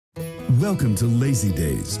Welcome to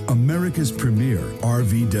Lazydays, America's premier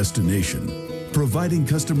RV destination, providing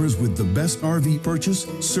customers with the best RV purchase,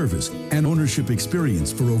 service, and ownership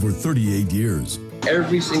experience for over 38 years.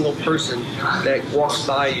 Every single person that walks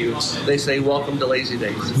by you, they say, welcome to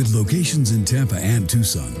Lazydays. With locations in Tampa and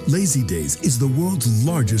Tucson, Lazydays is the world's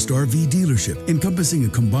largest RV dealership, encompassing a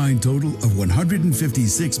combined total of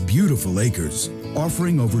 156 beautiful acres.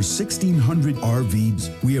 Offering over 1,600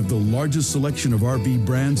 RVs, we have the largest selection of RV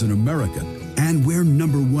brands in America, and we're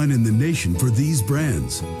 #1 in the nation for these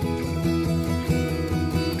brands.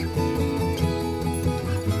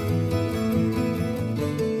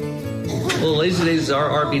 Well, Lazydays is our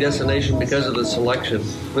RV destination because of the selection.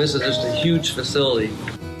 This is just a huge facility.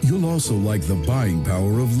 You'll also like the buying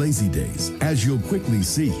power of Lazydays. As you'll quickly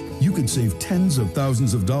see, you could save tens of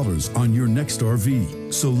thousands of dollars on your next RV.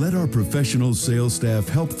 So let our professional sales staff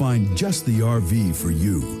help find just the RV for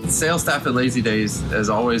you. The sales staff at Lazydays has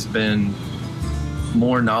always been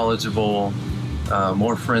more knowledgeable,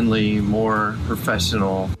 more friendly, more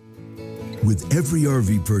professional. With every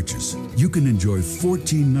RV purchase, you can enjoy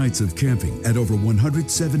 14 nights of camping at over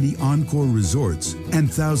 170 Encore resorts and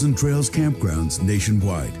 1,000 Trails campgrounds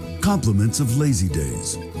nationwide. Compliments of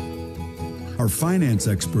Lazydays. Our finance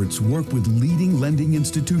experts work with leading lending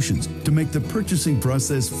institutions to make the purchasing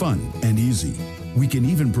process fun and easy. We can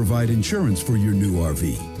even provide insurance for your new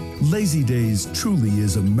RV. Lazydays truly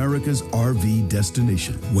is America's RV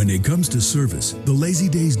destination. When it comes to service, the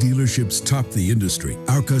Lazydays dealerships top the industry.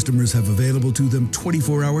 Our customers have available to them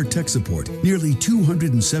 24-hour tech support, nearly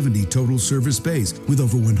 270 total service bays with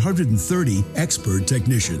over 130 expert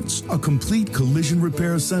technicians, a complete collision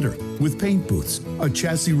repair center with paint booths, a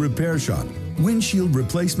chassis repair shop, windshield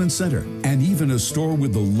replacement center, and even a store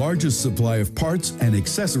with the largest supply of parts and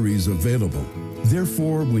accessories available.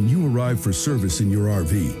 Therefore, when you arrive for service in your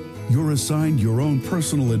RV, you're assigned your own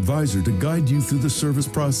personal advisor to guide you through the service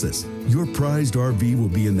process. Your prized RV will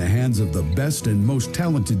be in the hands of the best and most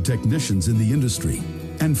talented technicians in the industry.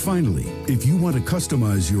 And finally, if you want to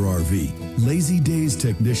customize your RV, Lazydays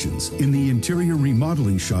technicians in the interior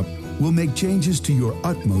remodeling shop will make changes to your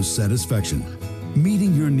utmost satisfaction.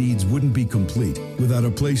 Meeting your needs wouldn't be complete without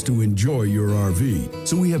a place to enjoy your RV.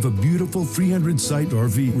 So we have a beautiful 300-site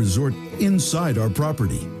RV resort inside our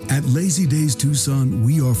property. At Lazydays Tucson,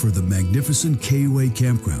 we offer the magnificent KOA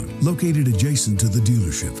campground located adjacent to the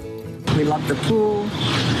dealership. We love the pool,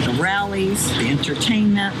 the rallies, the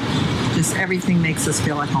entertainment. Just everything makes us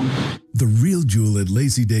feel at home. The real jewel at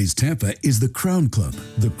Lazydays Tampa is the Crown Club.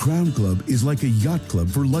 The Crown Club is like a yacht club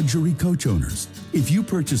for luxury coach owners. If you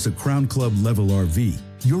purchase a Crown Club level RV,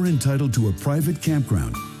 you're entitled to a private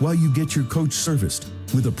campground while you get your coach serviced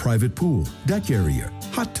with a private pool, deck area,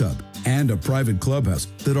 hot tub, and a private clubhouse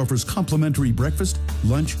that offers complimentary breakfast,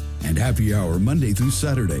 lunch, and happy hour Monday through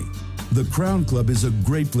Saturday. The Crown Club is a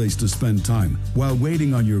great place to spend time while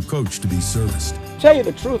waiting on your coach to be serviced. Tell you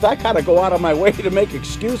the truth, I kind of go out of my way to make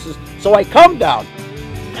excuses, so I come down.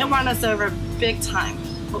 They won us over big time.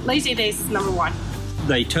 Lazydays is #1.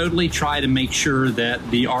 They totally try to make sure that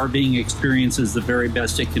the RVing experience is the very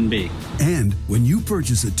best it can be. And when you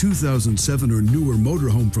purchase a 2007 or newer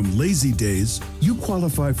motorhome from Lazydays, you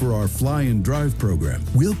qualify for our Fly and Drive program.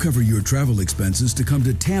 We'll cover your travel expenses to come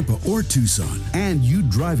to Tampa or Tucson, and you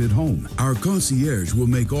drive it home. Our concierge will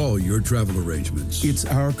make all your travel arrangements. It's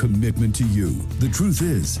our commitment to you. The truth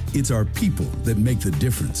is, it's our people that make the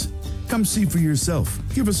difference. Come see for yourself.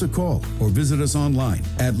 Give us a call or visit us online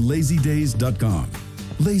at lazydays.com.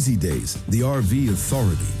 Lazydays, the RV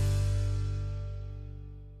authority.